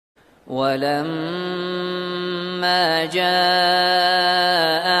ولما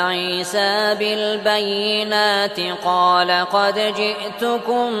جاء عيسى بالبينات قال قد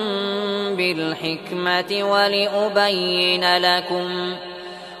جئتكم بالحكمة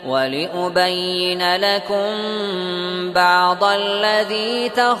ولأبين لكم بعض الذي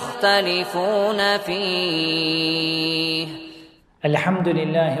تختلفون فيه. الحمد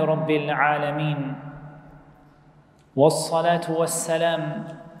لله رب العالمين، والصلاة والسلام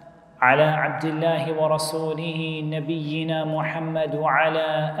على عبد الله ورسوله نبينا محمد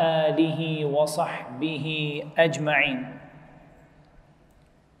وعلى آله وصحبه أجمعين.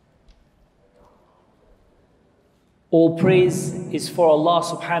 All praise is for Allah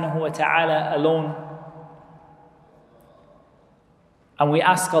subhanahu wa ta'ala alone. And we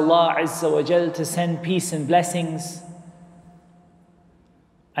ask Allah Azza wa Jal to send peace and blessings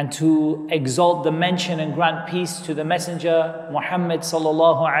and to exalt the mention and grant peace to the Messenger Muhammad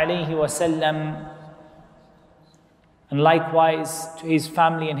sallallahu alayhi wasallam, and likewise to his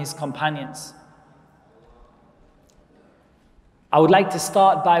family and his companions. I would like to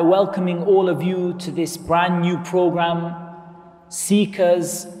start by welcoming all of you to this brand new program,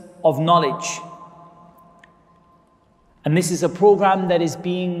 Seekers of Knowledge. And this is a program that is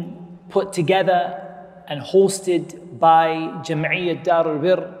being put together and hosted by Jam'iyyat Darul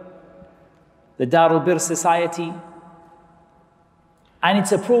Bir, the Darul Bir Society. And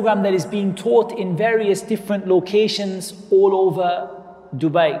it's a program that is being taught in various different locations all over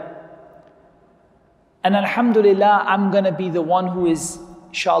Dubai. And alhamdulillah, I'm going to be the one who is,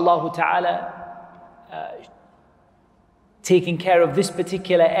 inshallah ta'ala, taking care of this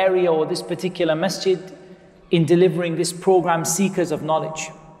particular area or this particular masjid in delivering this program, Seekers of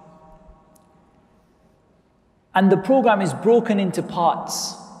Knowledge. And the program is broken into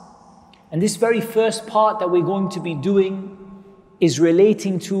parts. And this very first part that we're going to be doing is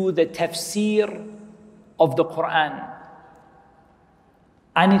relating to the tafsir of the Quran.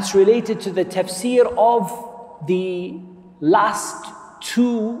 And it's related to the tafsir of the last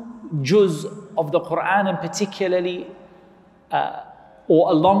two juz of the Quran, and particularly,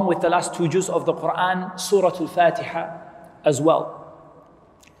 or along with the last two juz of the Quran, Surah Al-Fatiha as well.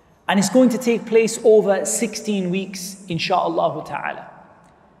 And it's going to take place over 16 weeks, insha'Allah ta'ala.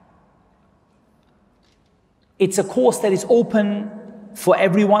 It's a course that is open for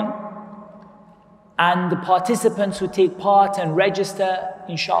everyone. And the participants who take part and register,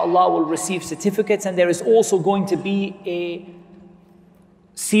 inshallah, will receive certificates. And there is also going to be a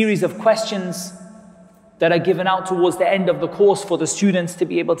series of questions that are given out towards the end of the course for the students to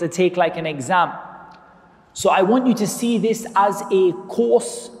be able to take like an exam. So I want you to see this as a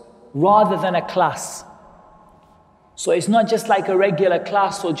course rather than a class. So it's not just like a regular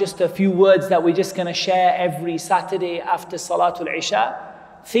class or just a few words that we're just going to share every Saturday after Salatul Isha.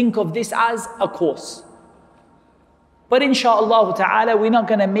 Think of this as a course. But insha'Allah ta'ala, we're not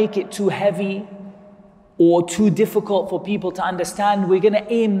going to make it too heavy or too difficult for people to understand. We're going to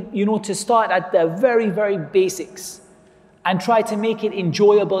aim, to start at the very, very basics and try to make it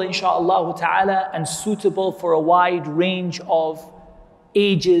enjoyable, insha'Allah ta'ala, and suitable for a wide range of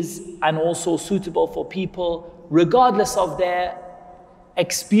ages, and also suitable for people regardless of their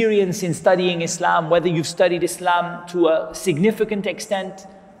experience in studying Islam, whether you've studied Islam to a significant extent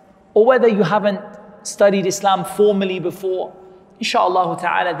or whether you haven't studied Islam formally before. Insha'Allah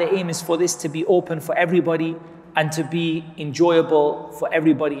ta'ala, the aim is for this to be open for everybody and to be enjoyable for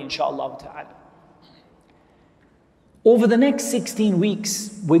everybody, insha'Allah ta'ala. Over the next 16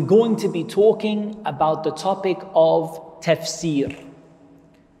 weeks, we're going to be talking about the topic of tafsir.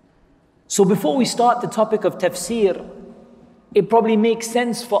 So before we start the topic of tafsir, it probably makes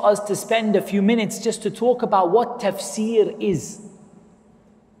sense for us to spend a few minutes just to talk about what tafsir is.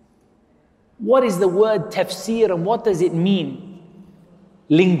 What is the word tafsir and what does it mean?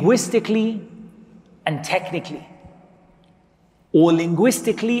 Linguistically and technically. Or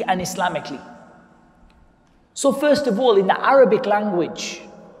linguistically and Islamically. So first of all, in the Arabic language,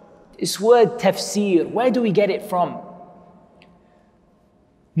 this word tafsir, where do we get it from?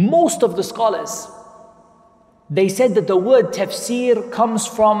 Most of the scholars, they said that the word tafsir comes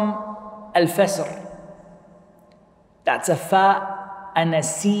from al-fasr. That's a fa and a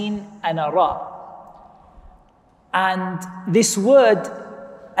sin and a ra. And this word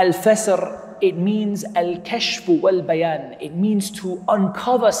al-fasr, it means al-kashf wal-bayan. It means to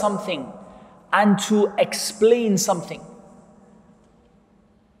uncover something and to explain something.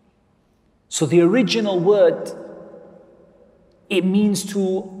 So the original word, it means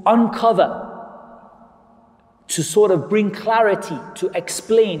to uncover, to sort of bring clarity, to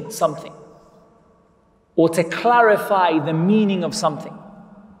explain something, or to clarify the meaning of something.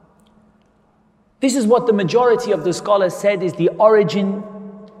 This is what the majority of the scholars said is the origin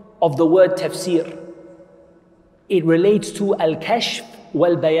of the word tafsir. It relates to al-kashf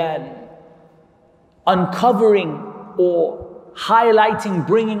wal-bayan, uncovering or highlighting,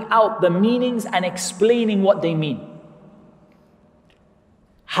 bringing out the meanings and explaining what they mean.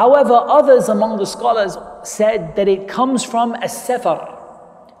 However, others among the scholars said that it comes from as-safar.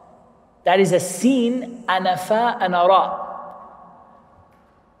 That is a sin and a fa and a ra.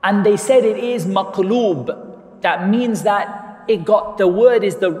 And they said it is maqloob. That means that the word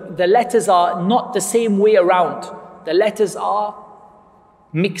is, the letters are not the same way around. The letters are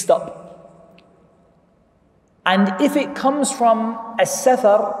mixed up. And if it comes from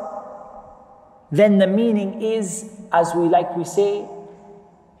as-safar, then the meaning is, as we say,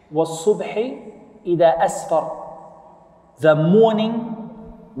 وَالصُّبْحِ إِذَا أَسْفَرَ, the morning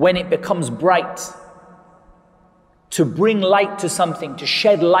when it becomes bright, to bring light to something, to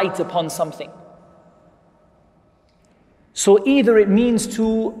shed light upon something. So either it means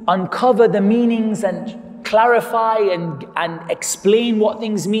to uncover the meanings and clarify and explain what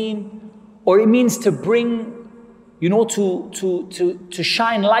things mean, or it means to bring, to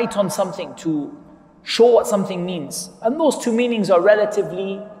shine light on something, to show what something means. And those two meanings are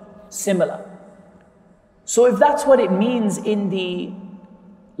relatively similar. So if that's what it means in the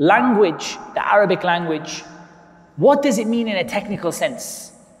language, the Arabic language, what does it mean in a technical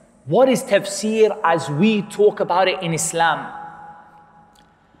sense? What is tafsir as we talk about it in Islam?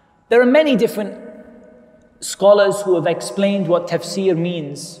 There are many different scholars who have explained what tafsir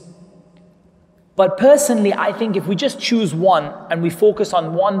means. But personally, I think if we just choose one and we focus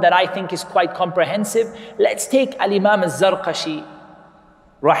on one that I think is quite comprehensive, let's take Al-Imam Al-Zarqashi,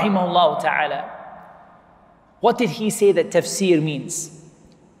 rahimahullah ta'ala. What did he say that tafsir means?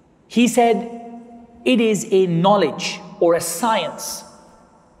 He said, it is a knowledge or a science.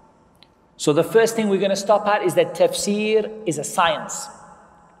 So the first thing we're going to stop at is that tafsir is a science.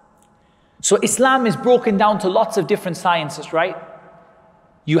 So Islam is broken down to lots of different sciences, right?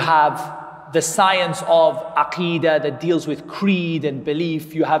 You have the science of aqeedah that deals with creed and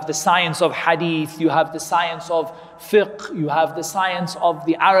belief. You have the science of hadith. You have the science of fiqh. You have the science of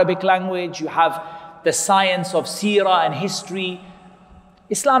the Arabic language. You have the science of seerah and history.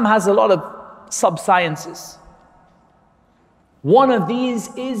 Islam has a lot of sub-sciences. One of these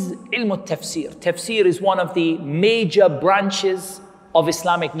is ilm al-tafsir. Tafsir is one of the major branches of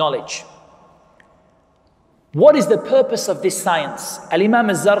Islamic knowledge. What is the purpose of this science? Al-Imam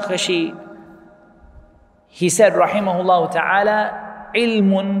al-Zarqashi, he said, rahimahullah ta'ala,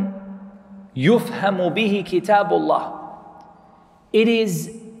 ilmun yufhamu bihi kitabullah. It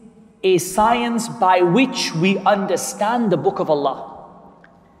is a science by which we understand the book of Allah.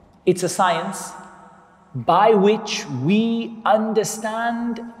 It's a science by which we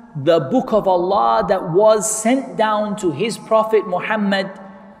understand the book of Allah that was sent down to His Prophet Muhammad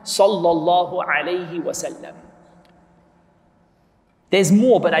sallallahu alayhi wasallam. There's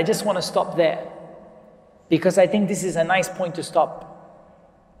more, but I just want to stop there because I think this is a nice point to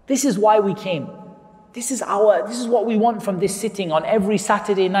stop. This is why we came. This is what we want from this sitting on every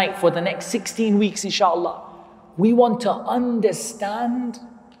Saturday night for the next 16 weeks, inshallah. We want to understand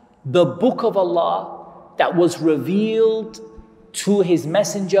the book of Allah that was revealed to His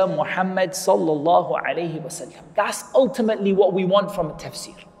Messenger Muhammad sallallahu alayhi wasallam. That's ultimately what we want from a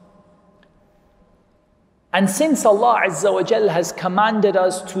tafsir. And since Allah Azza wa Jal has commanded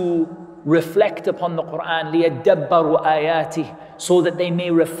us to reflect upon the Quran, لِيَدَّبَّرُوا آيَاتِهِ, so that they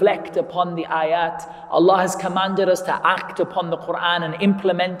may reflect upon the ayat, Allah has commanded us to act upon the Quran and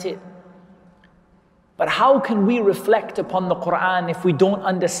implement it. But how can we reflect upon the Quran if we don't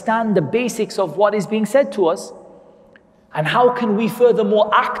understand the basics of what is being said to us? And how can we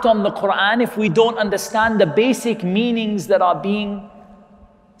furthermore act on the Quran if we don't understand the basic meanings that are being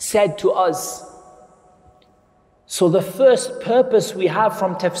said to us? So the first purpose we have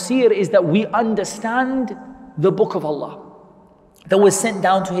from tafsir is that we understand the book of Allah that was sent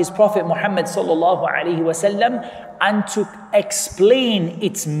down to His Prophet Muhammad sallallahu alaihi wasallam, and to explain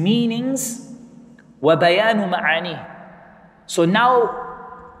its meanings. وَبَيَانُ مَعَانِهِ. So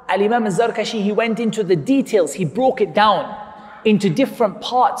now Al-Imam al-Zarqashi, he went into the details, he broke it down into different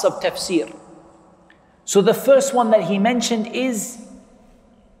parts of tafsir. So the first one that he mentioned is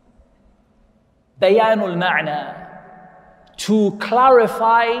bayanul ma'na, to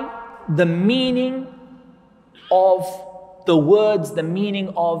clarify the meaning of the words, the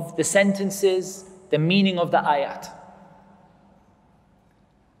meaning of the sentences, the meaning of the ayat.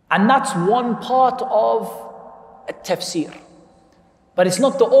 And that's one part of tafsir. But it's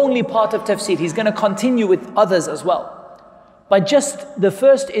not the only part of tafsir. He's going to continue with others as well. But just the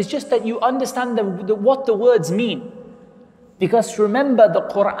first is just that you understand what the words mean. Because remember, the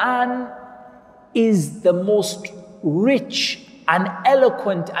Quran is the most rich and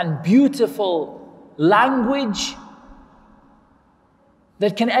eloquent and beautiful language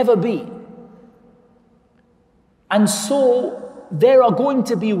that can ever be. And so there are going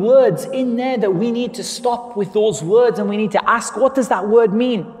to be words in there that we need to stop with those words, and we need to ask, what does that word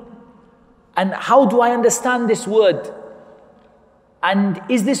mean? And how do I understand this word? And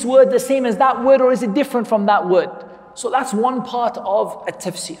is this word the same as that word, or is it different from that word? So that's one part of a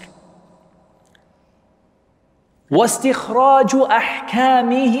tafsir. وَاسْتِخْرَاجُ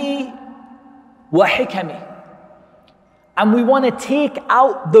أَحْكَامِهِ وَحِكَمِهِ. And we want to take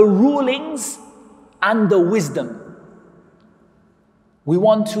out the rulings and the wisdom. We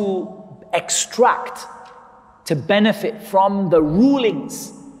want to extract, to benefit from the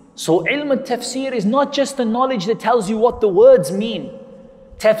rulings. So ilm al-tafsir is not just the knowledge that tells you what the words mean.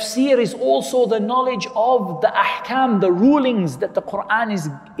 Tafsir is also the knowledge of the ahkam, the rulings that the Quran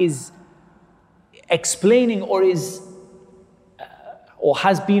is explaining, or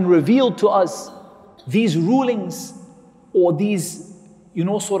has been revealed to us. These rulings, or these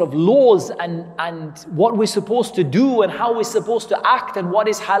sort of laws, and what we're supposed to do and how we're supposed to act, and what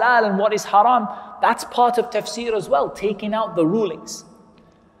is halal and what is haram, that's part of tafsir as well, taking out the rulings.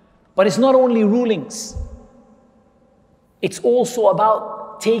 But it's not only rulings, it's also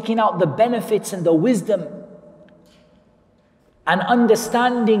about taking out the benefits and the wisdom, and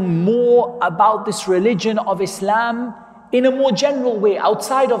understanding more about this religion of Islam in a more general way,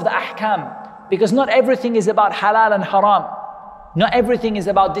 outside of the ahkam. Because not everything is about halal and haram. Not everything is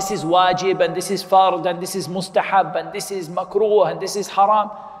about this is wajib, and this is fard, and this is mustahab, and this is makruh, and this is haram.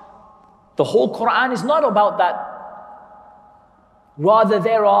 The whole Quran is not about that. Rather,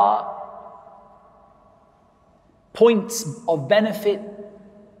 there are points of benefit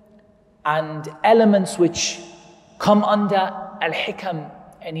and elements which come under al-hikam,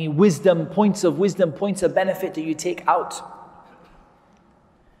 any wisdom, points of benefit that you take out.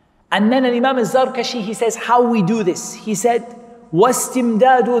 And then Imam al-Zarkashi, he says how we do this. He said,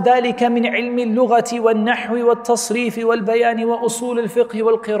 واستمداد ذلك من علم اللغة والنحو والتصريف والبيان وأصول الفقه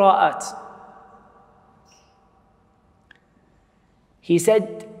والقراءات. He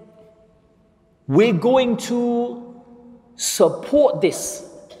said, we're going to support this.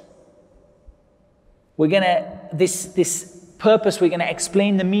 This purpose, we're going to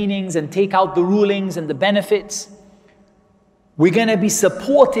explain the meanings and take out the rulings and the benefits. We're going to be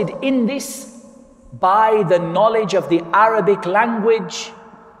supported in this by the knowledge of the Arabic language,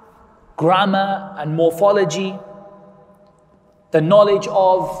 grammar and morphology, the knowledge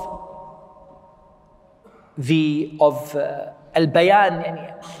of al-bayan, and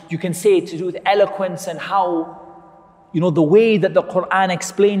you can say to do with eloquence and how, the way that the Quran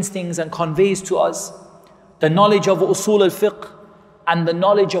explains things and conveys to us, the knowledge of usul al-fiqh, and the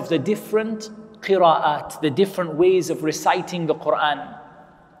knowledge of the different qira'at, the different ways of reciting the Quran.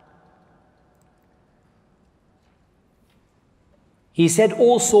 He said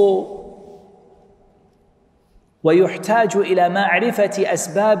also, وَيُحْتَاجُ إِلَى مَعْرِفَةِ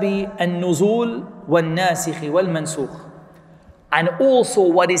أَسْبَابِ النُّزُولِ وَالنَّاسِخِ وَالْمَنْسُوخِ. And also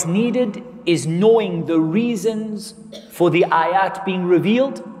what is needed is knowing the reasons for the ayat being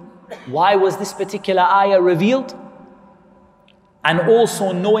revealed. Why was this particular ayah revealed? And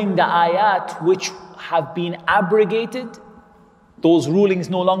also knowing the ayat which have been abrogated, those rulings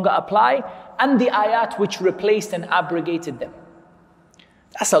no longer apply, and the ayat which replaced and abrogated them.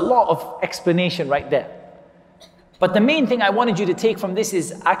 That's a lot of explanation right there. But the main thing I wanted you to take from this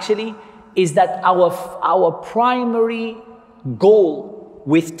is that our primary goal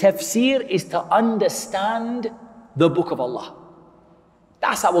with tafsir is to understand the book of Allah.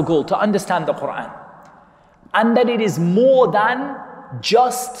 That's our goal, to understand the Quran. And that it is more than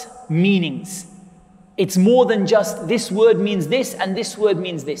just meanings. It's more than just this word means this and this word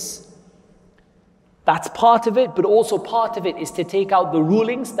means this. That's part of it, but also part of it is to take out the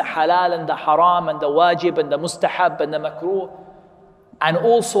rulings, the halal and the haram and the wajib and the mustahab and the makruh. And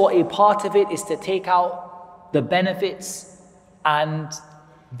also a part of it is to take out the benefits and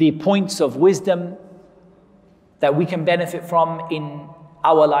the points of wisdom that we can benefit from in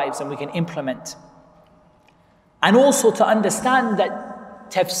our lives and we can implement. And also to understand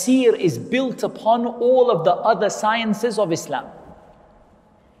that tafsir is built upon all of the other sciences of Islam.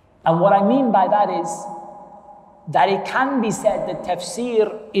 And what I mean by that is that it can be said that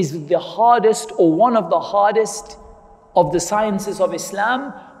tafsir is the hardest or one of the hardest of the sciences of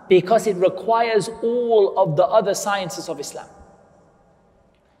Islam because it requires all of the other sciences of Islam.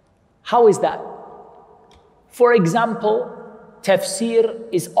 How is that? For example, tafsir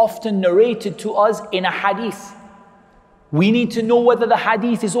is often narrated to us in a hadith. We need to know whether the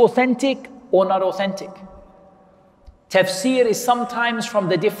hadith is authentic or not authentic. Tafsir is sometimes from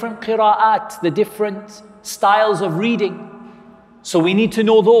the different qira'at, the different styles of reading. So we need to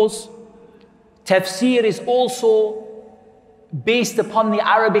know those. Tafsir is also based upon the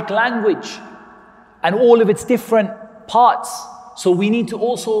Arabic language and all of its different parts. So we need to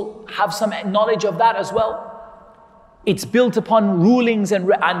also have some knowledge of that as well. It's built upon rulings and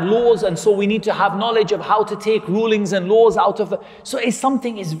laws, and so we need to have knowledge of how to take rulings and laws out of it. So it's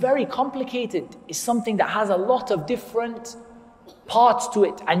very complicated. It's something that has a lot of different parts to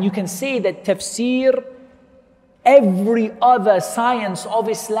it. And you can say that tafsir, every other science of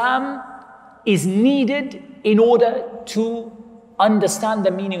Islam, is needed in order to understand the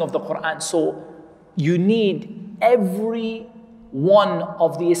meaning of the Quran. So you need every one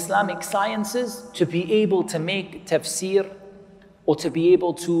of the Islamic sciences to be able to make tafsir or to be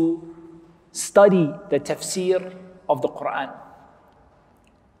able to study the tafsir of the Quran.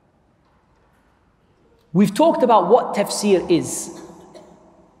 We've talked about what tafsir is,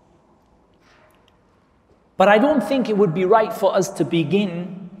 but I don't think it would be right for us to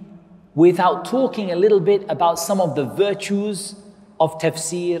begin without talking a little bit about some of the virtues of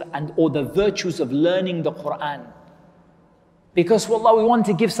tafsir or the virtues of learning the Quran. Because wallah, we want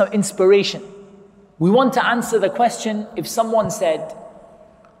to give some inspiration. We want to answer the question, if someone said,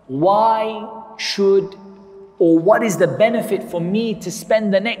 why should or what is the benefit for me to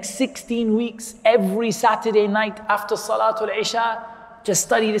spend the next 16 weeks every Saturday night after Salatul Isha to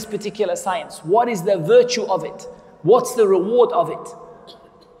study this particular science? What is the virtue of it? What's the reward of it?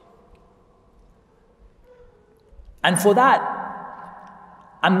 And for that,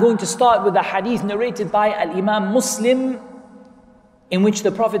 I'm going to start with a hadith narrated by Al-Imam Muslim, in which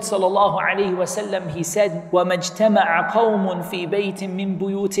the Prophet ﷺ, he said, وَمَا اجْتَمَعَ قَوْمٌ فِي بَيْتٍ مِّن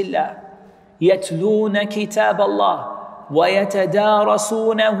بُيُوتِ اللَّهِ يَتْلُونَ كِتَابَ اللَّهِ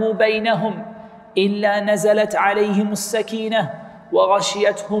وَيَتَدَارَسُونَهُ بَيْنَهُمْ إِلَّا نَزَلَتْ عَلَيْهِمُ السَّكِينَةُ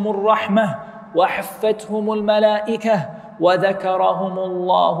وَغَشِيَتْهُمُ الرَّحْمَةُ وَحَفَّتْهُمُ الْمَلَائِكَةُ وَذَكَرَهُمُ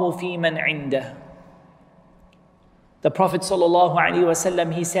اللَّهُ فِي مَنْ عِنْدَهُ. The Prophet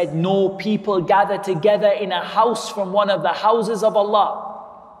ﷺ, he said, no people gather together in a house from one of the houses of Allah,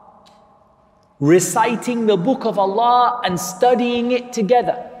 reciting the book of Allah and studying it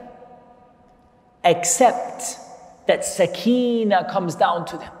together, except that sakina comes down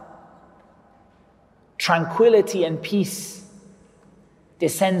to them. Tranquility and peace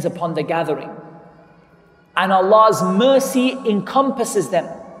descends upon the gathering. And Allah's mercy encompasses them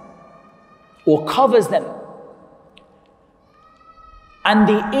or covers them. And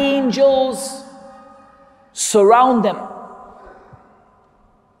the angels surround them.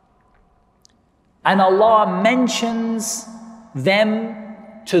 And Allah mentions them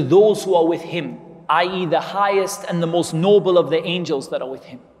to those who are with Him, i.e. the highest and the most noble of the angels that are with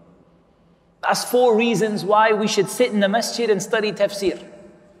Him. That's 4 reasons why we should sit in the masjid and study tafsir.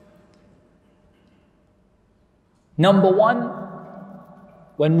 Number 1,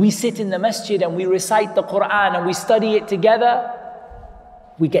 when we sit in the masjid and we recite the Quran and we study it together,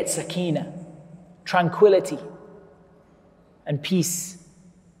 we get sakina, tranquility, and peace.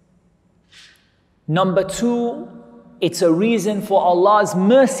 Number 2, it's a reason for Allah's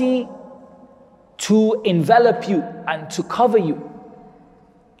mercy to envelop you and to cover you.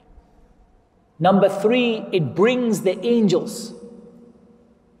 Number 3, it brings the angels.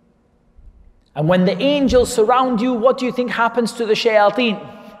 And when the angels surround you, what do you think happens to the shayateen?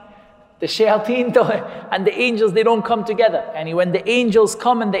 The shayateen and the angels, they don't come together. And when the angels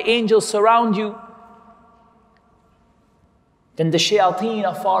come and the angels surround you, then the shayateen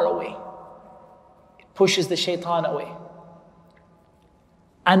are far away. It pushes the shaitan away.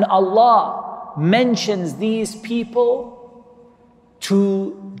 And Allah mentions these people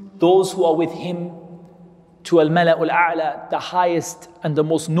to those who are with Him, to Al-Mala'ul A'la, the highest and the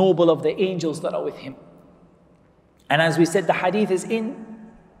most noble of the angels that are with Him. And as we said, the hadith is in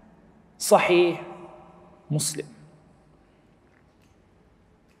Sahih Muslim.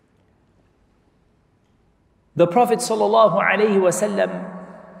 The Prophet ﷺ,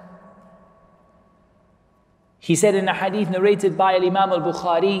 he said in a hadith narrated by Imam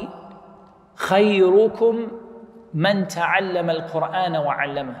al-Bukhari, خَيْرُكُمْ مَنْ تَعَلَّمَ الْقُرْآنَ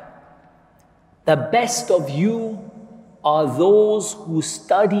وَعَلَّمَهُ. The best of you are those who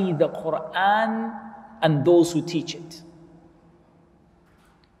study the Quran and those who teach it.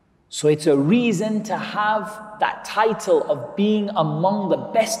 So it's a reason to have that title of being among the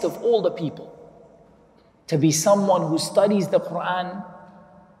best of all the people. To be someone who studies the Quran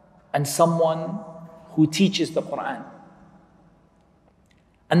and someone who teaches the Quran.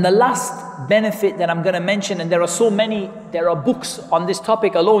 And the last benefit that I'm going to mention, and there are so many, there are books on this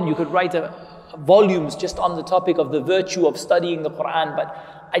topic alone. You could write volumes just on the topic of the virtue of studying the Quran, but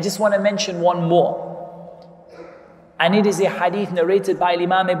I just want to mention one more. And it is a hadith narrated by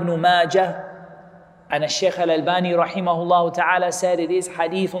Imam Ibn Majah, and Shaykh Al-Albani rahimahullah ta'ala said it is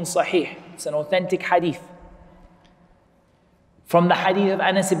hadithun sahih. It's an authentic hadith. From the hadith of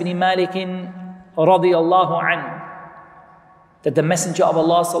Anas ibn Malik radiyallahu anhu, that the Messenger of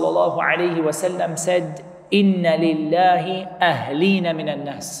Allah sallallahu alayhi wasallam said, "Inna lillahi ahlina minan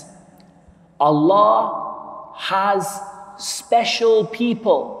nas." Allah has special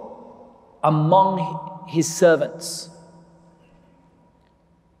people among His servants.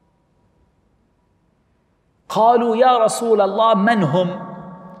 قالوا يا رسول الله من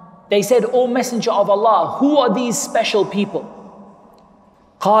هم? They said, "O Messenger of Allah, who are these special people?"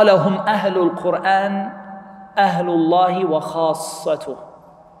 قال هم أهل القرآن أهل الله وخاصته.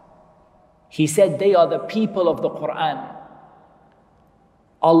 He said they are the people of the Quran,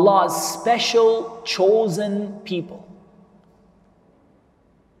 Allah's special chosen people.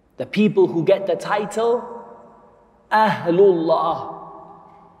 The people who get the title Ahlullah,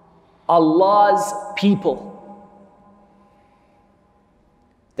 Allah's people.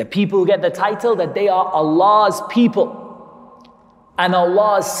 The people who get the title that they are Allah's people and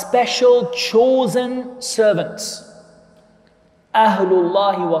Allah's special chosen servants.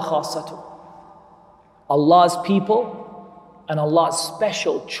 Ahlullahi wa khasatu. Allah's people and Allah's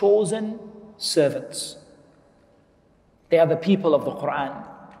special chosen servants. They are the people of the Quran.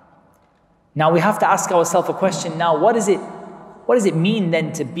 Now we have to ask ourselves a question. Now what does it mean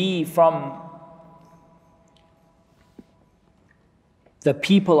then to be from the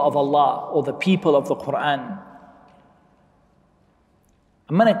people of Allah or the people of the Quran?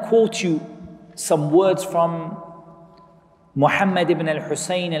 I'm going to quote you some words from Muhammad ibn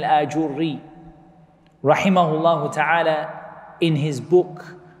al-Husayn al-Ajurri, rahimahullah ta'ala, in his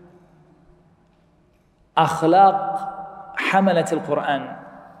book, Akhlaq Hamalat al-Quran.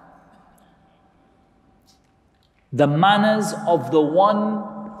 The manners of the one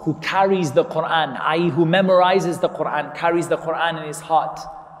who carries the Quran, i.e. who memorizes the Quran, carries the Quran in his heart.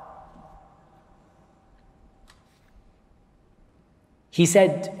 He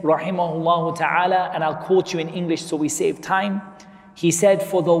said, rahimahullah ta'ala, and I'll quote you in English so we save time. He said,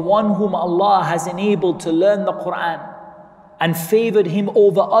 "For the one whom Allah has enabled to learn the Quran and favored him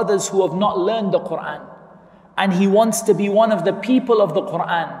over others who have not learned the Quran, and he wants to be one of the people of the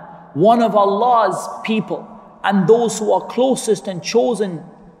Quran, one of Allah's people, and those who are closest and chosen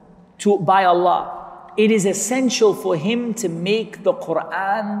by Allah, it is essential for him to make the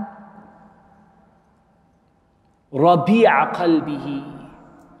Quran Rabi'a qalbihi,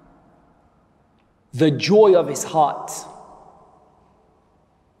 the joy of his heart.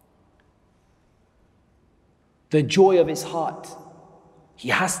 The joy of his heart. He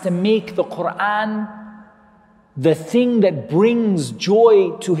has to make the Quran the thing that brings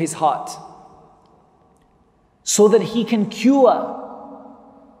joy to his heart, so that he can cure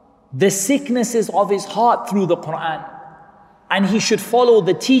the sicknesses of his heart through the Quran. And he should follow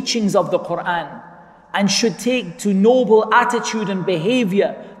the teachings of the Quran and should take to noble attitude and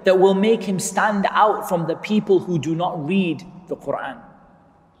behavior that will make him stand out from the people who do not read the Quran.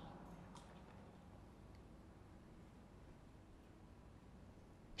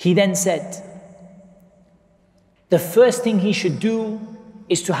 He then said, the first thing he should do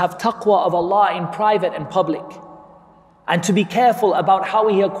is to have taqwa of Allah in private and public, and to be careful about how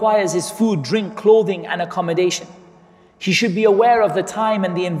he acquires his food, drink, clothing, and accommodation. He should be aware of the time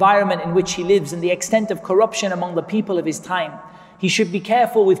and the environment in which he lives and the extent of corruption among the people of his time. He should be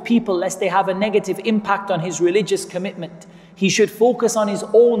careful with people lest they have a negative impact on his religious commitment. He should focus on his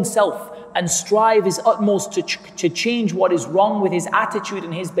own self and strive his utmost to change what is wrong with his attitude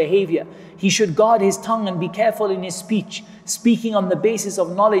and his behavior. He should guard his tongue and be careful in his speech, speaking on the basis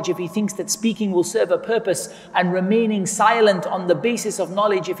of knowledge if he thinks that speaking will serve a purpose, and remaining silent on the basis of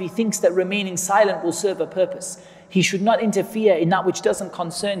knowledge if he thinks that remaining silent will serve a purpose. He should not interfere in that which doesn't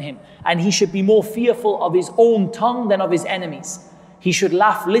concern him, and he should be more fearful of his own tongue than of his enemies. He should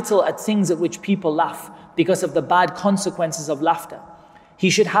laugh little at things at which people laugh because of the bad consequences of laughter. He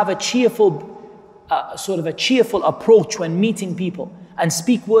should have a cheerful approach when meeting people and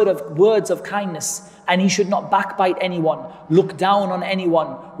speak words of kindness. And he should not backbite anyone, look down on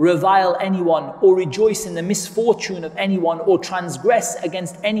anyone, revile anyone, or rejoice in the misfortune of anyone, or transgress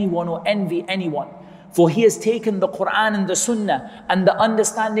against anyone, or envy anyone. For he has taken the Quran and the Sunnah and the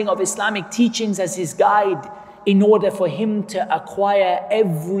understanding of Islamic teachings as his guide in order for him to acquire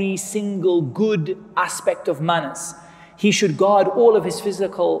every single good aspect of manners. He should guard all of his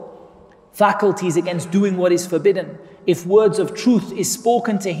physical faculties against doing what is forbidden. If words of truth is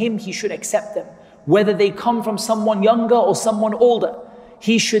spoken to him, he should accept them, whether they come from someone younger or someone older.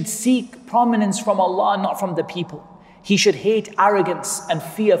 He should seek prominence from Allah, not from the people. He should hate arrogance and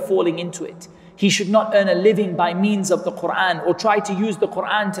fear falling into it. He should not earn a living by means of the Quran or try to use the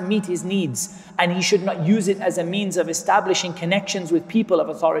Quran to meet his needs, and he should not use it as a means of establishing connections with people of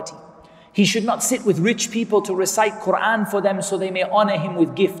authority. He should not sit with rich people to recite Quran for them so they may honor him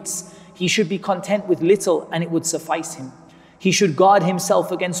with gifts. He should be content with little and it would suffice him. He should guard himself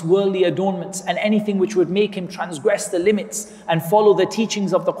against worldly adornments and anything which would make him transgress the limits and follow the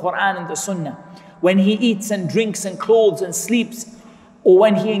teachings of the Quran and the Sunnah. When he eats and drinks and clothes and sleeps, or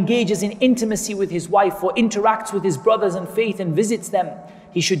when he engages in intimacy with his wife or interacts with his brothers in faith and visits them,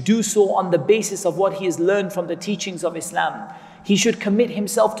 he should do so on the basis of what he has learned from the teachings of Islam. He should commit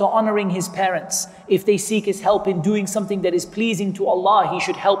himself to honoring his parents. If they seek his help in doing something that is pleasing to Allah, he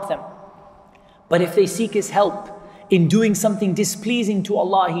should help them. But if they seek his help in doing something displeasing to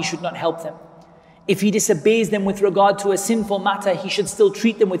Allah, he should not help them. If he disobeys them with regard to a sinful matter, he should still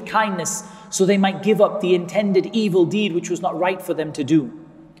treat them with kindness, so they might give up the intended evil deed which was not right for them to do.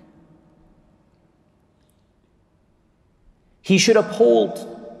 He should uphold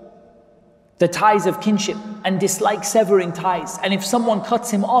the ties of kinship and dislike severing ties. And if someone cuts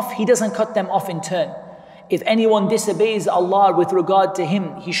him off, he doesn't cut them off in turn. If anyone disobeys Allah with regard to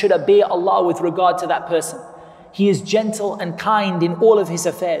him, he should obey Allah with regard to that person. He is gentle and kind in all of his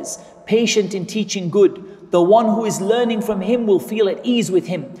affairs, patient in teaching good. The one who is learning from him will feel at ease with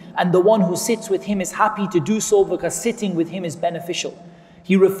him, and the one who sits with him is happy to do so because sitting with him is beneficial.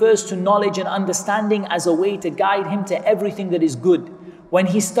 He refers to knowledge and understanding as a way to guide him to everything that is good. When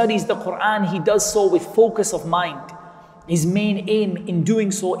he studies the Quran, he does so with focus of mind. His main aim in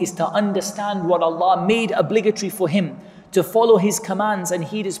doing so is to understand what Allah made obligatory for him, to follow his commands and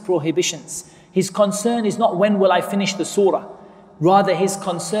heed his prohibitions. His concern is not when will I finish the surah. Rather, his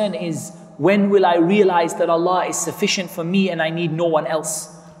concern is when will I realize that Allah is sufficient for me and I need no one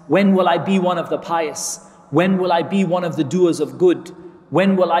else? When will I be one of the pious? When will I be one of the doers of good?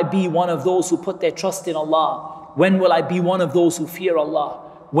 When will I be one of those who put their trust in Allah? When will I be one of those who fear Allah?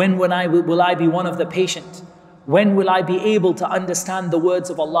 When will I be one of the patient? When will I be able to understand the words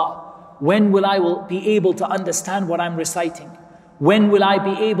of Allah? When will I be able to understand what I'm reciting? When will I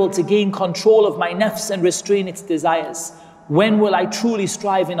be able to gain control of my nafs and restrain its desires? When will I truly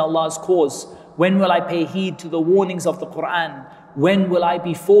strive in Allah's cause? When will I pay heed to the warnings of the Quran? When will I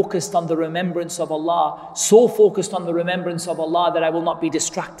be focused on the remembrance of Allah, so focused on the remembrance of Allah that I will not be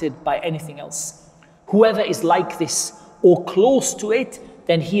distracted by anything else? Whoever is like this or close to it,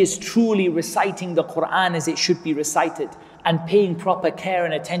 then he is truly reciting the Quran as it should be recited and paying proper care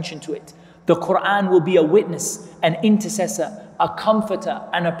and attention to it. The Quran will be a witness, an intercessor, a comforter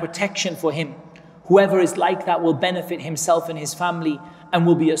and a protection for him. Whoever is like that will benefit himself and his family and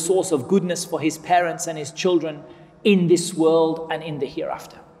will be a source of goodness for his parents and his children in this world and in the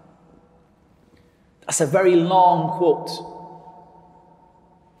hereafter. That's a very long quote.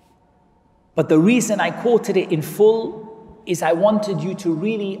 But the reason I quoted it in full is I wanted you to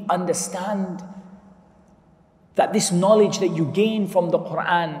really understand that this knowledge that you gain from the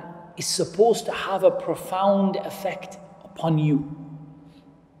Quran is supposed to have a profound effect upon you.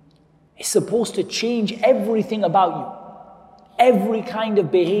 It's supposed to change everything about you. Every kind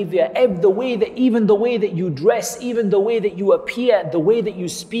of behavior, even the way that you dress, even the way that you appear, the way that you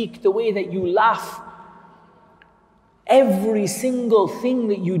speak, the way that you laugh. Every single thing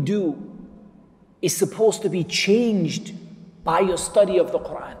that you do is supposed to be changed by your study of the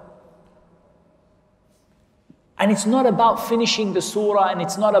Quran. And it's not about finishing the surah, and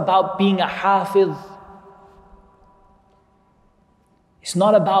it's not about being a hafiz. It's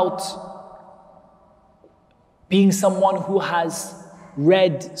not about being someone who has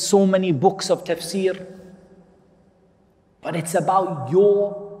read so many books of tafsir, but it's about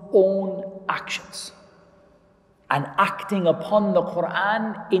your own actions and acting upon the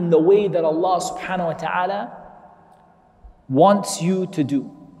Quran in the way that Allah subhanahu wa ta'ala wants you to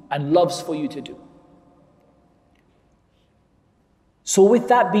do and loves for you to do. So with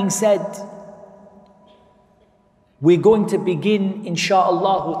that being said, we're going to begin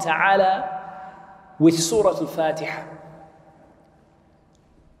insha'Allah ta'ala with Surah Al-Fatiha.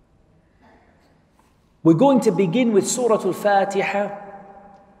 We're going to begin with Surah Al-Fatiha,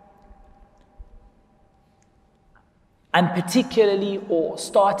 and particularly or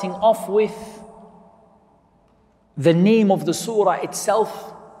starting off with the name of the surah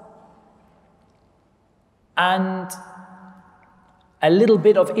itself and a little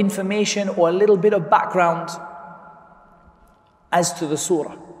bit of information or a little bit of background as to the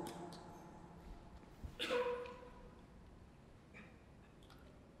surah.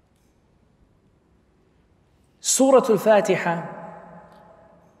 Surah Al-Fatiha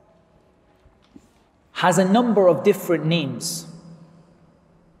has a number of different names.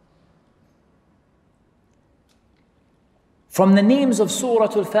 From the names of Surah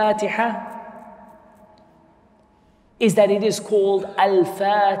Al-Fatiha is that it is called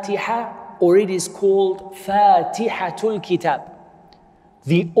Al-Fatiha, or it is called Fatihatul Kitab,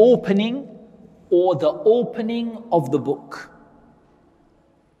 the opening or the opening of the book.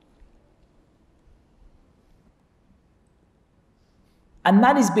 And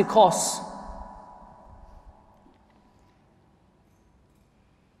that is because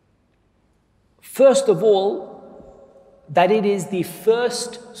first of all, that it is the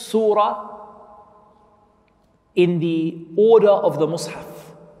first surah in the order of the Mus'haf.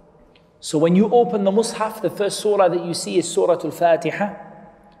 So when you open the Mus'haf, the first surah that you see is Surah Al-Fatiha.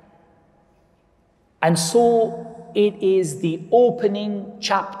 And so it is the opening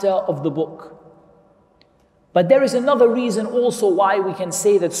chapter of the book. But there is another reason also why we can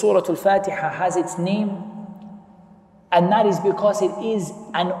say that Surah Al-Fatiha has its name, and that is because it is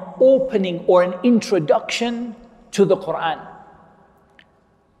an opening or an introduction to the Quran.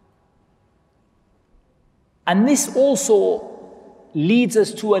 And this also leads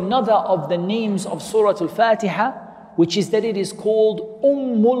us to another of the names of Surah Al-Fatiha, which is that it is called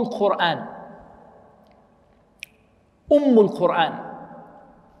Ummul Quran. Ummul Quran.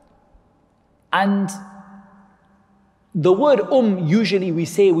 And the word usually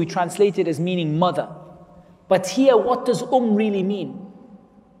we translate it as meaning mother. But here, what does really mean?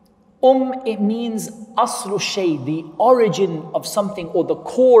 It means aslu shay, the origin of something, or the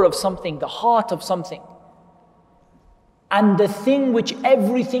core of something, the heart of something. And the thing which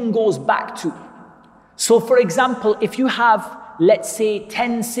everything goes back to. So for example, if you have, let's say,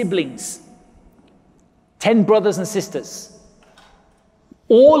 10 siblings, 10 brothers and sisters,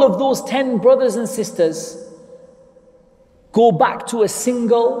 all of those 10 brothers and sisters go back to a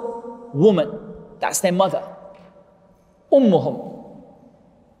single woman. That's their mother. Ummuhum.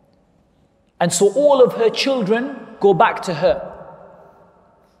 And so all of her children go back to her.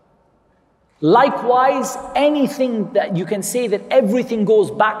 Likewise, anything that you can say that everything goes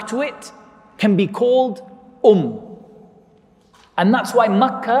back to it can be called And that's why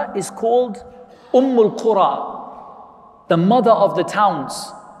Makkah is called Ummul Qura, the mother of the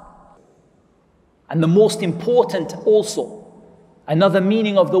towns. And the most important also. Another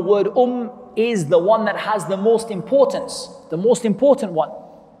meaning of the word is the one that has the most importance, the most important one.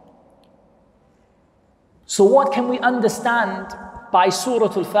 So what can we understand by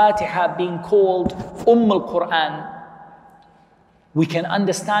Surah Al-Fatiha being called Al-Quran? We can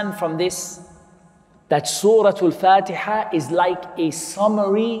understand from this that Surah Al-Fatiha is like a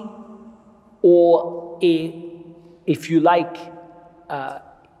summary, or if you like,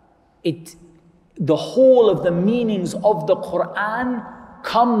 the whole of the meanings of the Quran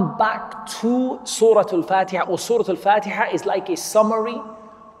come back to Surah Al-Fatiha, or Surah Al-Fatiha is like a summary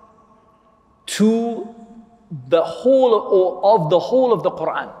to the whole of the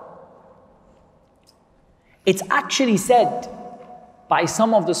Quran. It's actually said by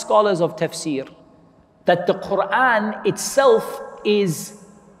some of the scholars of tafsir that the Quran itself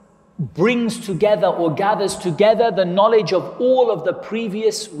brings together or gathers together the knowledge of all of the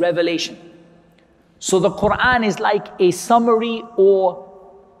previous revelation. So the Quran is like a summary, or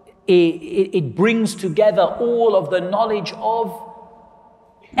it brings together all of the knowledge of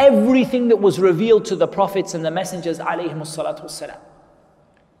everything that was revealed to the prophets and the messengers alayhimus salatu wassalam.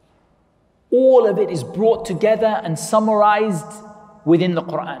 All of it is brought together and summarized within the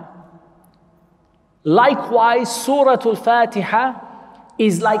Quran. Likewise, Surah Al-Fatiha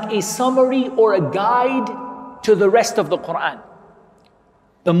is like a summary or a guide to the rest of the Quran.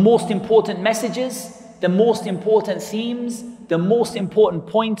 The most important messages, the most important themes, the most important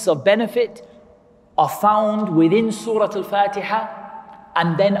points of benefit are found within Surah Al-Fatiha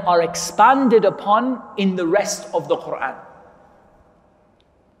and then are expanded upon in the rest of the Quran.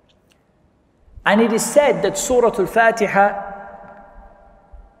 And it is said that Surah Al-Fatiha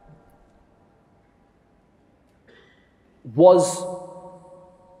was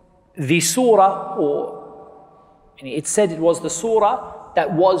the surah, or it said it was the surah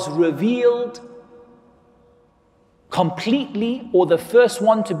that was revealed completely, or the first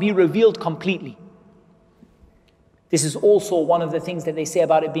one to be revealed completely. This is also one of the things that they say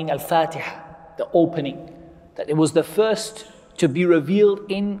about it being Al-Fatiha, the opening, that it was the first to be revealed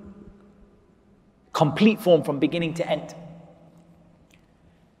in complete form from beginning to end.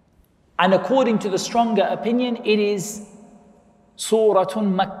 And according to the stronger opinion, it is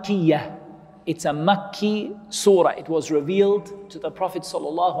Suratun Makkiyah. It's a Makki surah. It was revealed to the Prophet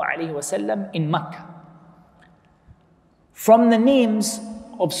ﷺ in Makkah. From the names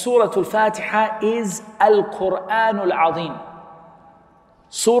of Surah Al-Fatiha is Al-Quran Al-Azim.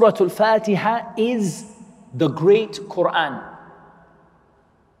 Surah Al-Fatiha is the great Quran.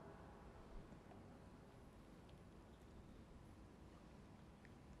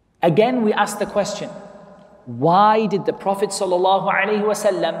 Again, we ask the question, why did the Prophet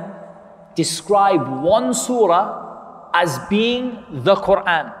ﷺ describe one surah as being the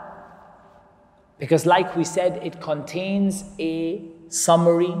Quran? Because like we said, it contains a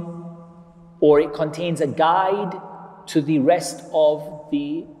summary or it contains a guide to the rest of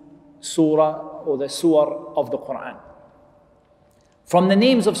the surah or the surah of the Quran. From the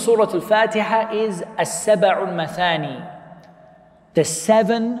names of Surah Al-Fatiha is As-Sab'ul Mathani, the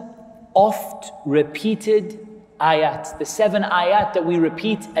 7 oft repeated ayat, the 7 ayat that we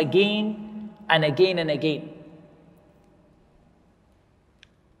repeat again and again and again.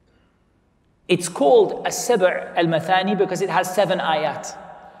 It's called As-Sab' al-Mathani because it has 7 ayat.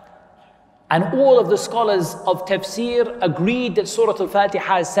 And all of the scholars of tafsir agreed that Surah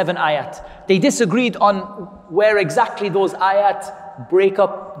Al-Fatiha has 7 ayat. They disagreed on where exactly those ayat break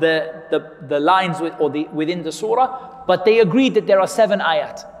up the lines within the surah, but they agreed that there are 7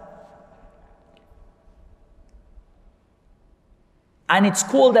 ayat. And it's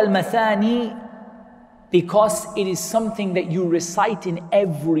called Al-Mathani because it is something that you recite in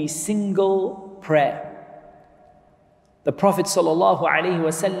every single prayer. The Prophet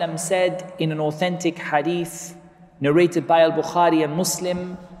ﷺ said in an authentic hadith narrated by Al-Bukhari and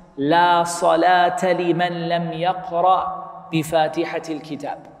Muslim, لا صلاة لمن لم يقرأ بفاتحة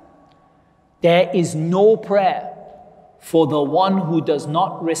الكتاب. There is no prayer for the one who does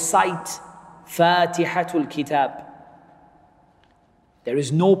not recite Fatihatul Kitab. There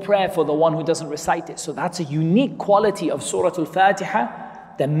is no prayer for the one who doesn't recite it. So that's a unique quality of Surah Al-Fatiha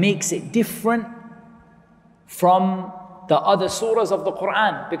that makes it different from the other surahs of the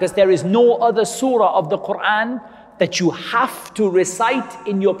Quran, because there is no other surah of the Quran that you have to recite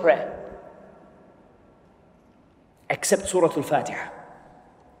in your prayer except Surah Al-Fatiha.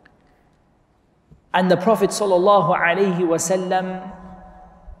 And the Prophet ﷺ,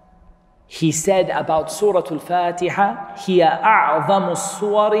 he said about Surah Al-Fatiha, هي أعظم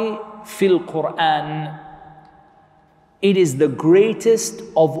السور في القرآن. It is the greatest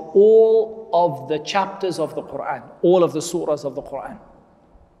of all of the chapters of the Quran, all of the surahs of the Quran.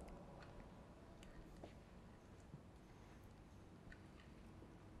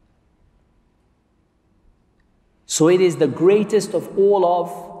 So it is the greatest of all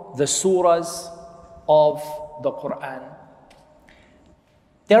of the surahs of the Quran.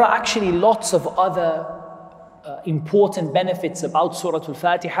 There are actually lots of other important benefits about Surah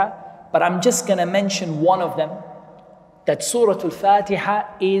Al-Fatiha, but I'm just going to mention one of them, that Surah Al-Fatiha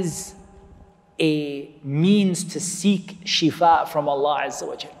is a means to seek shifa from Allah Azza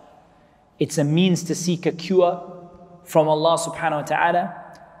wa Jal. It's a means to seek a cure from Allah subhanahu wa ta'ala.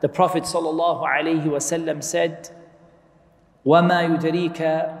 The Prophet sallallahu alayhi wa sallam said, وَمَا يُدْرِيكَ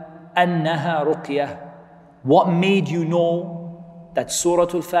أَنَّهَا رُقْيَةٌ. What made you know that Surah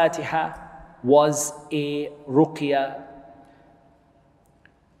Al-Fatiha was a ruqya?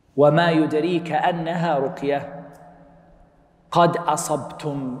 وَمَا يُدْرِيكَ أَنَّهَا رُقْيَةٌ. قَدْ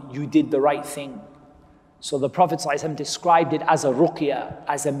أَصَبْتُمْ. You did the right thing. So the Prophet ﷺ described it as a ruqya,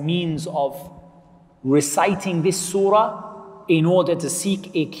 as a means of reciting this surah in order to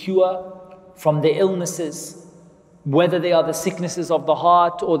seek a cure from the illnesses, whether they are the sicknesses of the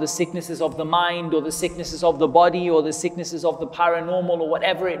heart or the sicknesses of the mind or the sicknesses of the body or the sicknesses of the paranormal or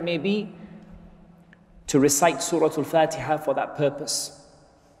whatever it may be, to recite Surah Al-Fatiha for that purpose.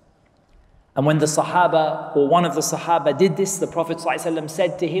 And when the Sahaba or one of the Sahaba did this, the Prophet ﷺ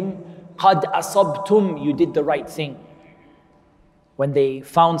said to him, قَدْ أَصَبْتُمْ. You did the right thing. When they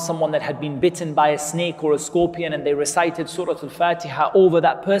found someone that had been bitten by a snake or a scorpion and they recited Surah Al-Fatiha over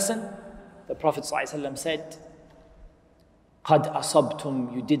that person, the Prophet ﷺ said, قَدْ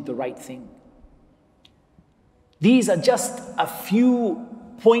أَصَبْتُمْ. You did the right thing. These are just a few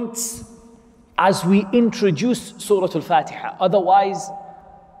points as we introduce Surah Al-Fatiha. Otherwise,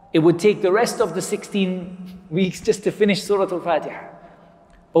 it would take the rest of the 16 weeks just to finish Surah Al-Fatiha.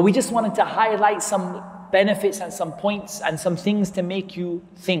 But we just wanted to highlight some benefits and some points and some things to make you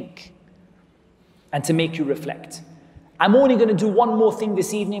think and to make you reflect. I'm only going to do one more thing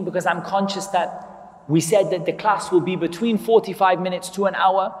this evening because I'm conscious that we said that the class will be between 45 minutes to an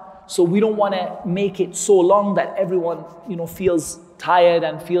hour. So we don't want to make it so long that everyone, feels tired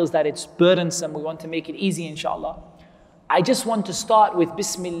and feels that it's burdensome. We want to make it easy, inshallah. I just want to start with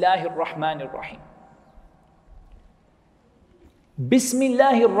Bismillahir Rahmanir Rahim.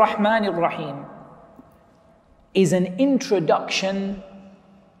 Bismillahir Rahmanir Rahim is an introduction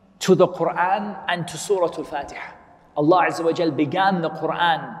to the Quran and to Surah Al-Fatiha. Allah Azza wa Jal began the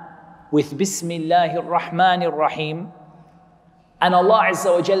Quran with Bismillahir Rahmanir Rahim, and Allah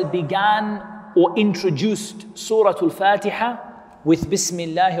Azza wa Jal began or introduced Surah Al-Fatiha with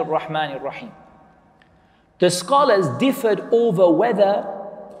Bismillahir Rahmanir Rahim. The scholars differed over whether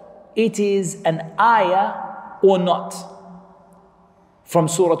it is an ayah or not from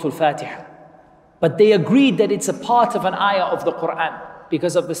Surah Al-Fatiha. But they agreed that it's a part of an ayah of the Quran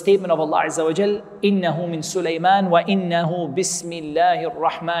because of the statement of Allah Azza wa Jal, إِنَّهُ مِن سُلَيْمَانَ وَإِنَّهُ بِسْمِ اللَّهِ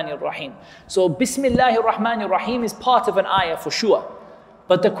الرَّحْمَنِ الرَّحِيمِ. So Bismillahir Rahmanir Rahim is part of an ayah for sure.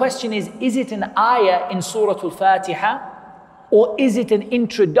 But the question is it an ayah in Surah Al-Fatiha, or is it an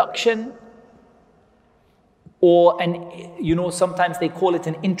introduction, or sometimes they call it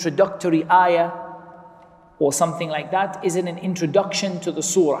an introductory ayah or something like that? Is it an introduction to the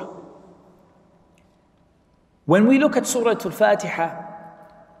surah? When we look at Surah Al-Fatiha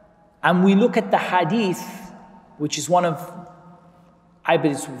and we look at the hadith, which is one of, I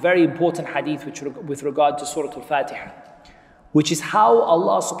believe it's a very important hadith with regard to Surah Al-Fatiha, which is how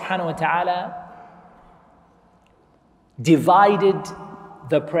Allah subhanahu wa ta'ala divided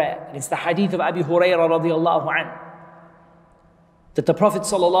the prayer. And it's the hadith of Abi Hurairah radiallahu anhu, that the Prophet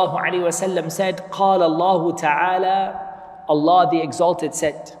sallallahu alaihi wasallam said, قال الله تعالى, Allah the Exalted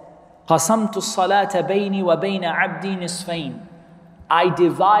said, قسمت الصلاة بيني وبين عبدي نصفين. I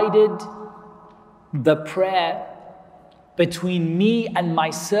divided the prayer between me and my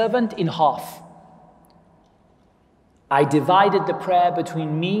servant in half. I divided the prayer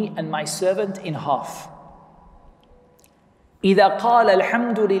between me and my servant in half. إذا قال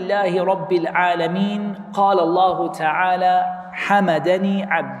الحمد لله رب العالمين قال الله تعالى حمدني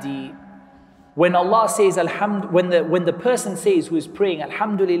عبدي. When Allah says when the person says who is praying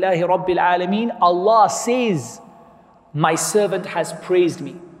Alhamdulillahi Rabbil Alameen, Allah says, my servant has praised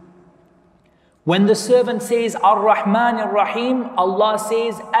me. When the servant says Ar-Rahman Ar-Rahim, Allah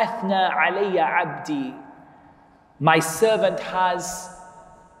says Athna alayya abdi. My servant has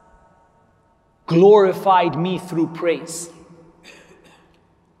glorified me through praise.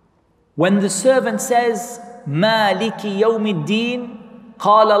 When the servant says Maliki Yawmiddin,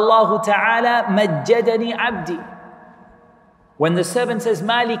 قال الله تعالى مجدني عبدي. When the servant says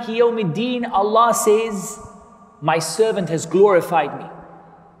Maliki Yawmiddin, Allah says, my servant has glorified me.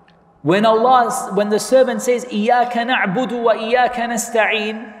 When the servant says إياك نعبد وإياك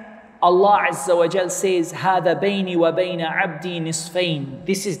نستعين, Allah Azza wa Jal says هذا بيني وبين عبدي نصفين.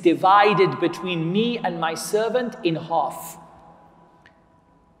 This is divided between me and my servant in half.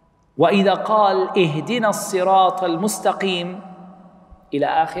 وإذا قال اهدنا الصراط المستقيم إلى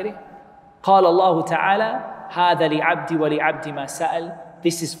آخره قال الله تعالى هذا لعبدي ولعبدي ما سأل.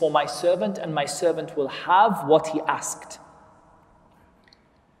 This is for my servant and my servant will have what he asked.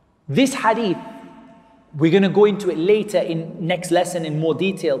 This hadith, we're going to go into it later in next lesson in more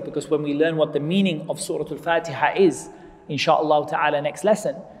detail, because when we learn what the meaning of Surah Al-Fatiha is, inshallah ta'ala next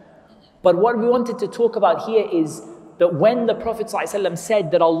lesson. But what we wanted to talk about here is that when the Prophet ﷺ said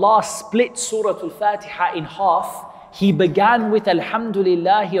that Allah split Surah Al-Fatiha in half, he began with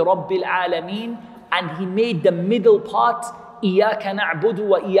Alhamdulillahi Rabbil Alameen, and he made the middle part إِيَّاكَ نَعْبُدُ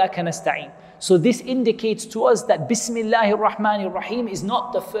وَإِيَّاكَ نَسْتَعِينَ. So this indicates to us that Bismillahir Rahmanir Rahim is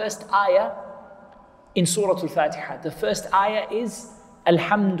not the first ayah in Surah Al-Fatiha. The first ayah is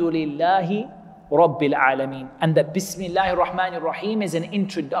Alhamdulillahi Rabbil Alameen, and that Bismillahir Rahmanir Rahim is an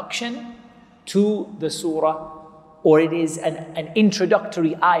introduction to the surah, or it is an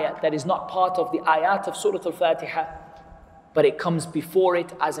introductory ayah that is not part of the ayat of Surah Al-Fatiha, but it comes before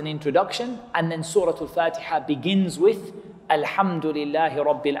it as an introduction, and then Surah Al-Fatiha begins with Alhamdulillahi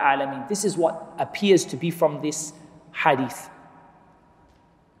Rabbil Alameen. This is what appears to be from this hadith.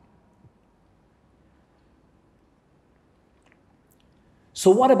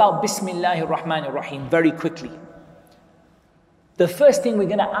 So what about Bismillahir Rahmanir Rahim? Very quickly. The first thing we're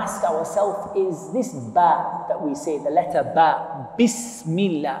going to ask ourselves is this ba that we say, the letter ba,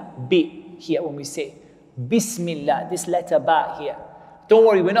 Bismillah, bi here when we say Bismillah, this letter ba here. Don't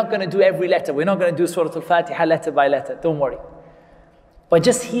worry, we're not going to do every letter. We're not going to do Surah Al-Fatiha letter by letter. Don't worry. But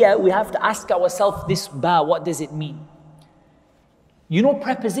just here, we have to ask ourselves this ba, what does it mean? You know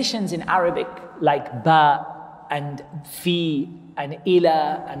prepositions in Arabic like ba and fi and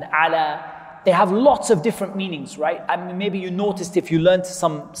ila and ala, they have lots of different meanings, right? I mean, maybe you noticed if you learned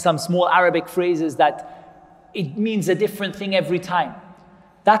some small Arabic phrases that it means a different thing every time.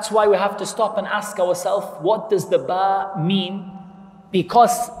 That's why we have to stop and ask ourselves, what does the ba mean?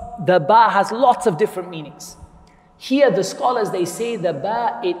 Because the ba has lots of different meanings. Here the scholars, they say the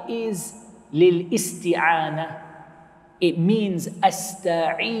ba, it is lil isti'ana. It means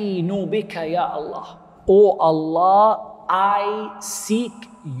asta'inu bika ya Allah. Oh Allah, I seek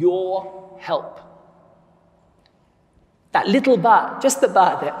your help. That little ba, just the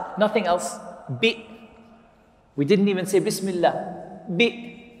ba there, nothing else. Bi. We didn't even say Bismillah. Bi.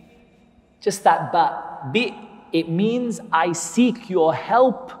 Just that ba. Bi. It means I seek your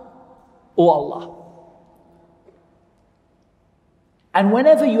help, O Allah. And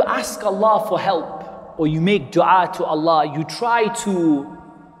whenever you ask Allah for help, or you make dua to Allah, you try to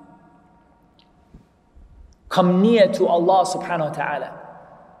come near to Allah subhanahu wa ta'ala.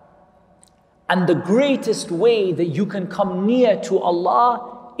 And the greatest way that you can come near to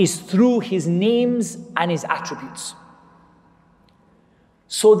Allah is through His names and His attributes.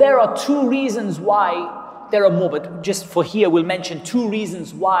 So there are two reasons why, there are more, but just for here we'll mention two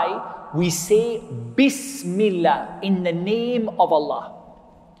reasons why we say Bismillah in the name of Allah.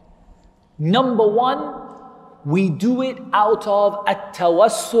 Number one, we do it out of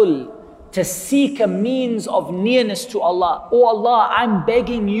at-tawassul, to seek a means of nearness to Allah. Oh Allah, I'm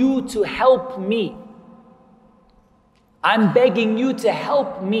begging you to help me. I'm begging you to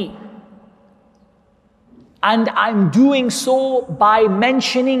help me. And I'm doing so by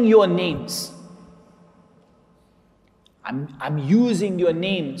mentioning your names. I'm using your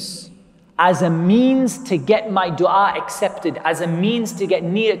names as a means to get my dua accepted, as a means to get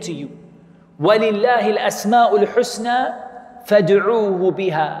near to you. وَلِلَّهِ الْأَسْمَاءُ الْحُسْنَى فَادْعُوهُ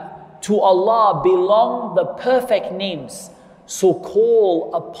بِهَا. To Allah belong the perfect names. So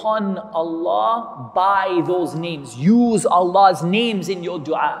call upon Allah by those names. Use Allah's names in your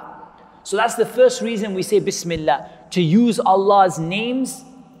dua. So that's the first reason we say Bismillah, to use Allah's names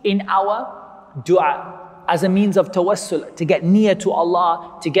in our dua as a means of tawassul, to get near to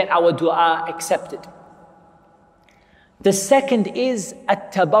Allah, to get our dua accepted. The second is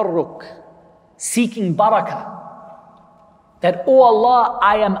at-tabarruk, seeking barakah. That, oh Allah,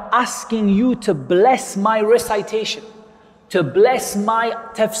 I am asking you to bless my recitation, to bless my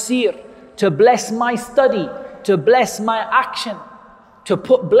tafsir, to bless my study, to bless my action, to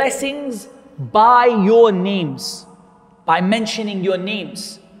put blessings by your names, by mentioning your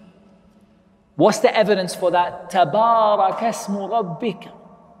names. What's the evidence for that? Tabarak asmu rabbika.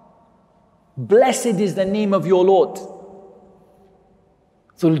 Blessed is the name of your Lord.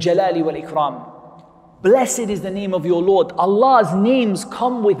 Dhul Jalali wal Ikram. Blessed is the name of your Lord. Allah's names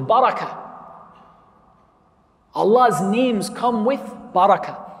come with barakah. Allah's names come with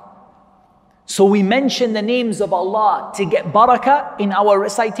barakah. So we mention the names of Allah to get barakah in our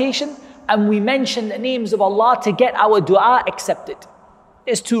recitation, and we mention the names of Allah to get our dua accepted.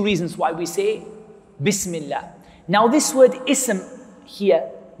 There's two reasons why we say Bismillah. Now this word ism here,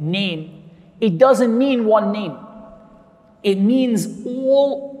 name, it doesn't mean one name. It means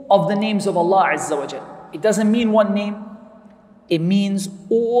all of the names of Allah Azza wa Jal. It doesn't mean one name. It means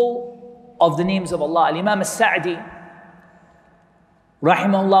all of the names of Allah. Imam al-Sa'di,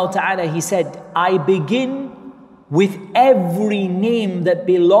 rahimahullah ta'ala, he said, I begin with every name that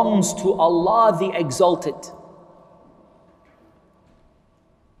belongs to Allah the Exalted.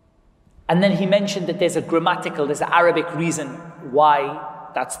 And then he mentioned that there's an Arabic reason why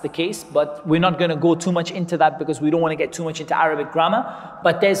that's the case, but we're not going to go too much into that because we don't want to get too much into Arabic grammar.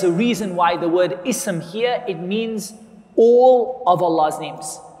 But there's a reason why the word ism here, it means all of Allah's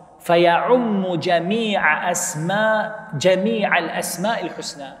names. فَيَعُمُّ جَمِيعَ الْأَسْمَاءِ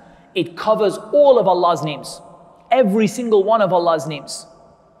الْحُسْنَى. It covers all of Allah's names. Every single one of Allah's names.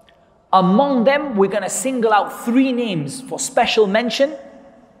 Among them, we're going to single out three names for special mention.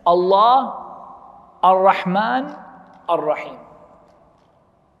 Allah, Ar-Rahman, Ar-Rahim.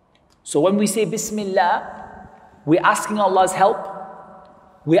 So when we say Bismillah, we're asking Allah's help.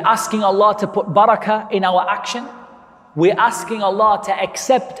 We're asking Allah to put barakah in our action. We're asking Allah to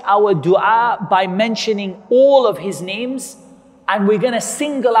accept our dua by mentioning all of His names. And we're going to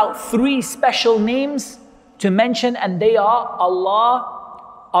single out three special names to mention, and they are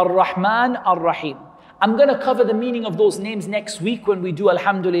Allah, Ar-Rahman, Ar-Rahim. I'm going to cover the meaning of those names next week when we do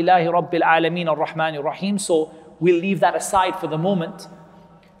Alhamdulillahi Rabbil Alameen Ar-Rahman Ar-Rahim. So we'll leave that aside for the moment.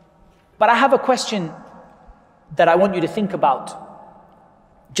 But I have a question that I want you to think about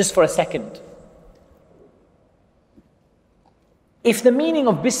just for a second. If the meaning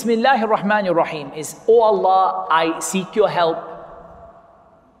of Bismillahir Rahmanir Rahim is, oh Allah, I seek your help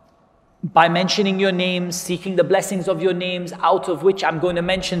by mentioning your names, seeking the blessings of your names, out of which I'm going to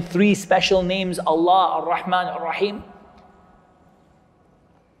mention three special names, Allah, Ar-Rahman, Ar-Rahim.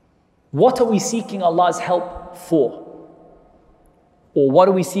 What are we seeking Allah's help for? Or what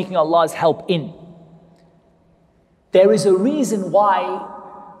are we seeking Allah's help in? There is a reason why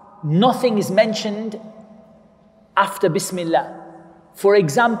nothing is mentioned after Bismillah. For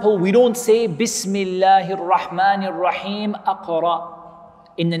example, we don't say Bismillahir Rahmanir Rahim Aqra.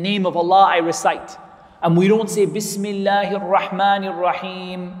 In the name of Allah I recite. And we don't say Bismillahir Rahmanir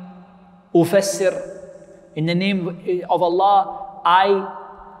Rahim Ufassir. In the name of Allah I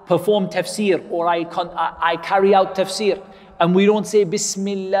perform tafsir, or I carry out tafsir. And we don't say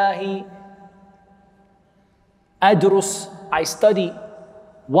Bismillahi Adrus, I study.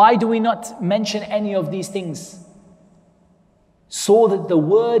 Why do we not mention any of these things? So that the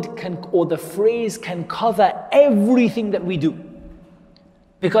word can, or the phrase can cover everything that we do.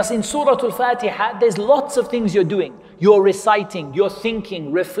 Because in Surah Al-Fatiha, there's lots of things you're doing. You're reciting, you're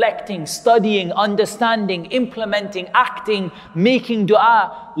thinking, reflecting, studying, understanding, implementing, acting, making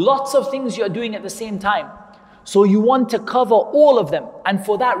dua. Lots of things you're doing at the same time. So you want to cover all of them. And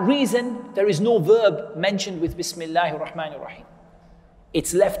for that reason, there is no verb mentioned with Bismillahir Rahmanir Rahim.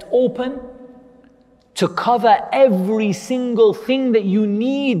 It's left open to cover every single thing that you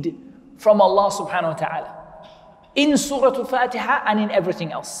need from Allah subhanahu wa ta'ala. In Surah Al-Fatiha and in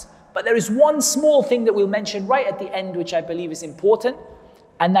everything else. But there is one small thing that we'll mention right at the end, which I believe is important,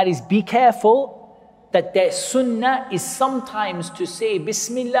 and that is be careful that the sunnah is sometimes to say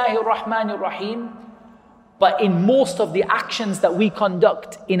Bismillahir Rahmanir Rahim, but in most of the actions that we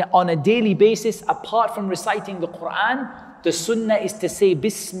conduct on a daily basis, apart from reciting the Quran, the sunnah is to say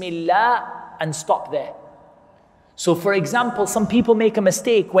Bismillah and stop there. So for example, some people make a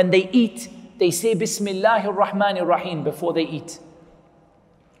mistake when they eat. They say Bismillahir Rahmanir Rahim before they eat.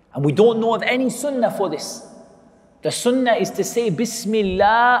 And we don't know of any sunnah for this. The sunnah is to say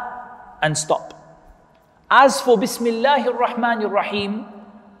Bismillah and stop. As for Bismillahir Rahmanir Rahim,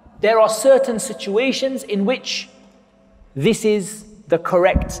 there are certain situations in which this is the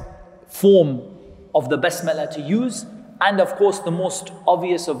correct form of the Basmala to use. And of course, the most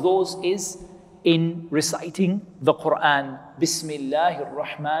obvious of those is in reciting the Quran. Bismillahir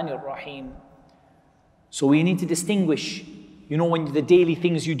Rahmanir Rahim. So we need to distinguish, you know, when the daily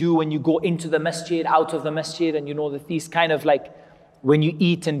things you do, when you go into the masjid, out of the masjid, and you know that these kind of like, when you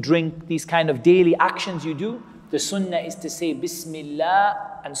eat and drink, these kind of daily actions you do, the sunnah is to say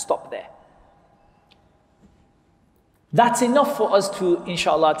Bismillah and stop there. That's enough for us to,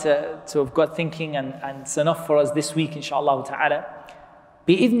 inshallah, to have got thinking, and it's enough for us this week, inshallah ta'ala.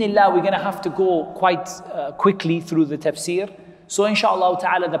 Bi-idhnillah, we're going to have to go quite quickly through the tafsir. So inshallah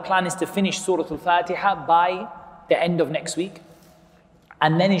ta'ala, the plan is to finish Surah Al-Fatiha by the end of next week.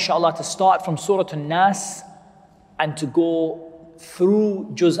 And then inshallah to start from Surah An-Nas and to go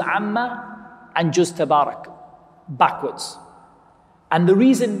through Juz Amma and Juz Tabarak backwards. And the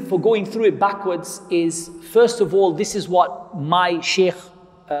reason for going through it backwards is, first of all, this is what my Shaykh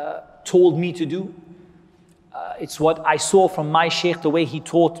told me to do. It's what I saw from my Shaykh, the way he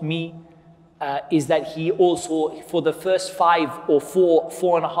taught me. Is that he also, for the first 5 or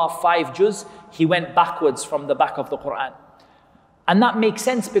 4.5, 5 juz, he went backwards from the back of the Quran. And that makes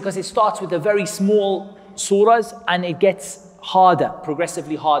sense because it starts with a very small surahs and it gets harder,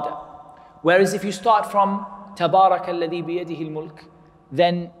 progressively harder. Whereas if you start from Tabarak alladhi biyadihi al-mulk,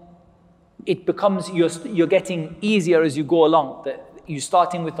 then it becomes, you're getting easier as you go along. You're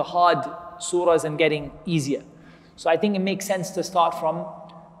starting with the hard surahs and getting easier. So I think it makes sense to start from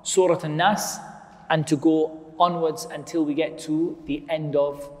Surah An-Nas and to go onwards until we get to the end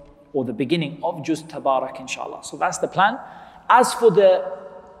of, or the beginning of Juz Tabarak, inshallah. So that's the plan. As for the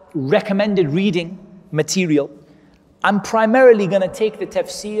recommended reading material, I'm primarily going to take the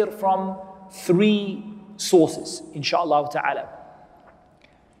tafsir from 3 sources, inshallah ta'ala.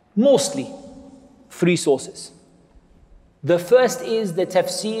 Mostly 3 sources. The first is the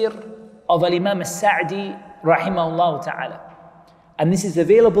tafsir of Al-Imam As-Sa'di, rahimahullah ta'ala. And this is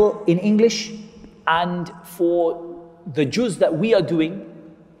available in English, and for the juz that we are doing,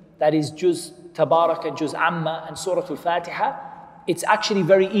 that is Juz Tabarak and Juz Amma and Surah Al-Fatiha, it's actually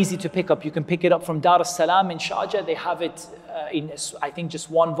very easy to pick up. You can pick it up from Dar as-Salam in Sharjah. They have it in, I think,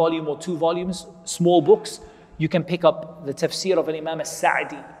 just 1 volume or 2 volumes, small books. You can pick up the tafsir of Imam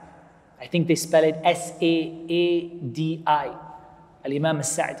As-Sa'di. I think they spell it S-A-A-D-I, Al-Imam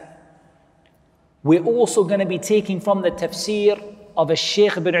As-Sa'di. We're also going to be taking from the tafsir of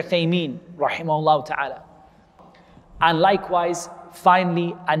Shaykh ibn Uthaymeen, rahimahullah ta'ala. And likewise,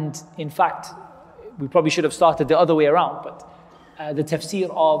 finally, and in fact, we probably should have started the other way around, but the tafsir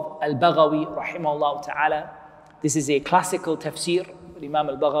of Al-Baghawi, rahimahullah ta'ala. This is a classical tafsir, Imam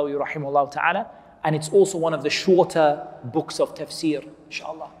Al-Baghawi, rahimahullah ta'ala, and it's also one of the shorter books of tafsir,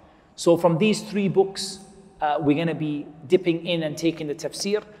 inshallah. So from these 3 books, we're going to be dipping in and taking the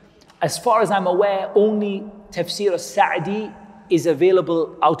tafsir. As far as I'm aware, only Tafsir al-Sa'di is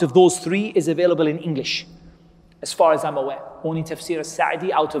available, out of those 3, is available in English. As far as I'm aware, only Tafsir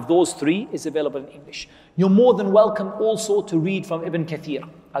al-Sa'di out of those 3 is available in English. You're more than welcome also to read from Ibn Kathir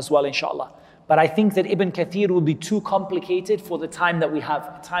as well, inshallah. But I think that Ibn Kathir will be too complicated for the time that we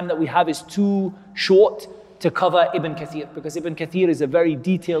have. The time that we have is too short to cover Ibn Kathir, because Ibn Kathir is a very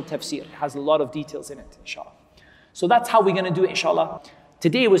detailed tafsir. It has a lot of details in it, inshallah. So that's how we're going to do it, inshallah.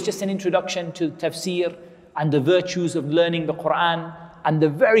 Today was just an introduction to tafsir and the virtues of learning the Quran and the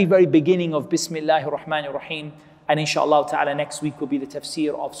very, very beginning of Bismillahir Rahmanir Rahim. And inshallah ta'ala next week will be the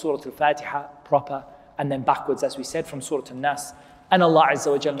tafsir of Surah Al-Fatiha proper, and then backwards, as we said, from Surah Al-Nas. And Allah Azza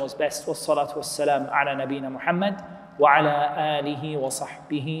wa Jal knows best. Wassalatu wassalam ala nabina Muhammad wa ala alihi wa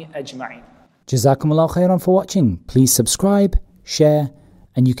sahbihi ajma'in. Jazakumullah khairan for watching. Please subscribe, share,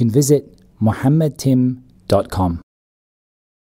 and you can visit muhammadtim.com.